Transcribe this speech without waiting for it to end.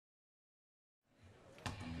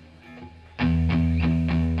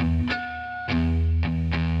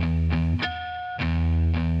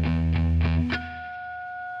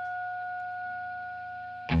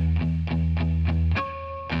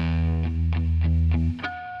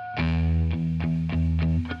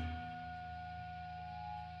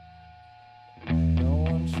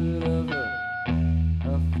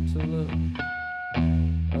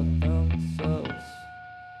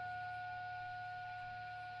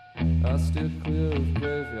I steer clear of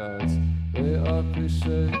graveyards. They are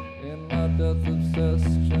cliche in my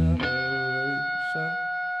death-obsessed generation.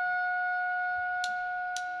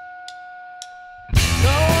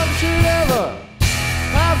 No one should ever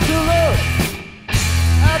have to look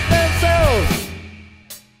at themselves.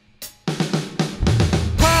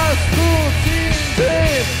 High school teen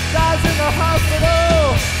dream dies in the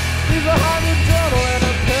hospital. Leaves behind a journal and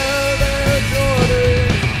a pair of Air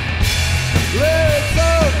Jordans. Lyrics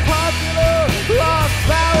of popular rock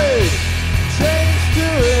ballads changed to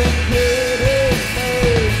his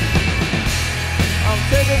name. I'm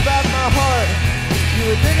taking back my heart. You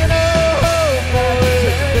were digging a hole for it.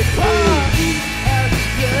 The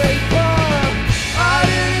I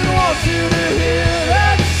didn't want you to hear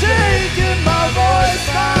that shake in my voice.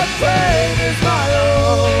 My pain is my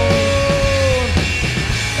own.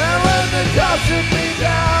 And when the cops took me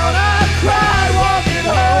down, I cried walking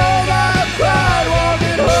home. I cried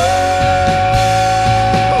walking home.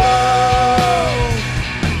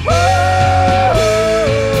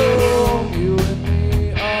 You and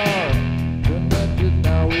me are connected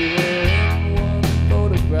now. We were in one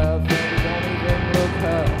photograph and we don't even look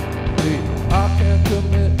happy. I can't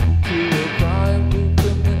commit to a crime to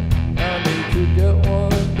commit. I need to get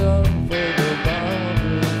one done for the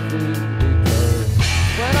boundary. Because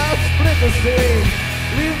when I split the scene,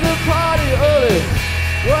 leave the party early,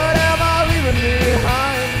 what am I leaving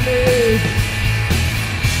behind me?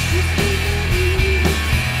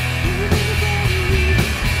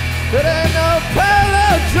 It ain't no pair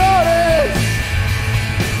of Jordans.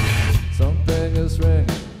 Something is ringing.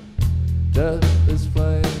 Death is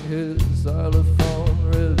playing his xylophone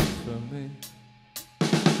riffs for me.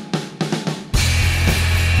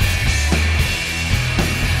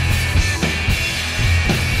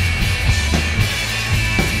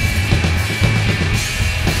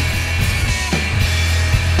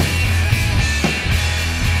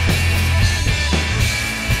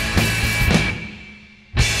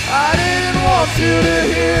 I didn't want you to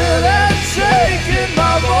hear that shake in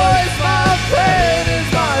my voice. My pain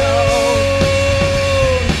is my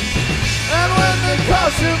own. And when the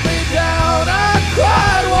cops shoot me down, I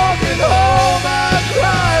cried walking home. I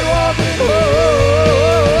cried walking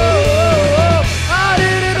home. I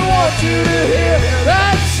didn't want you to hear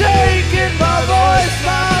that shake in my voice.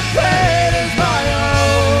 My pain is my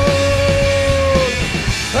own.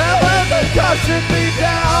 And when the cops shoot me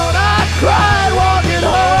down, I cried walking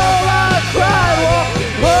home. I cried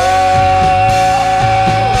walking home.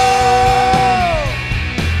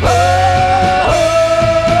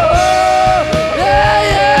 Yeah,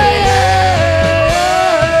 yeah, yeah.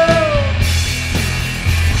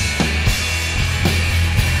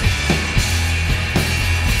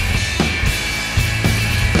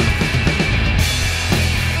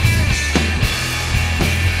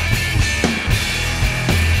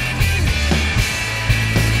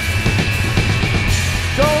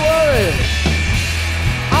 Don't worry,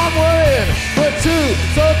 I'm worrying for two,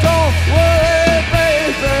 so don't worry,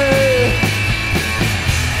 baby.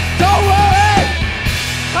 Don't worry,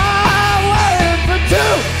 I'm worrying for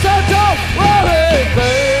two, so don't worry,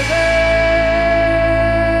 baby.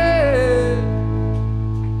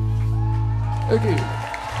 Thank you.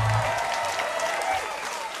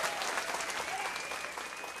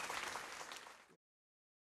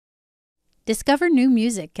 Discover new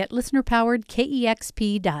music at listener-powered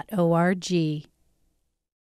KEXP.org.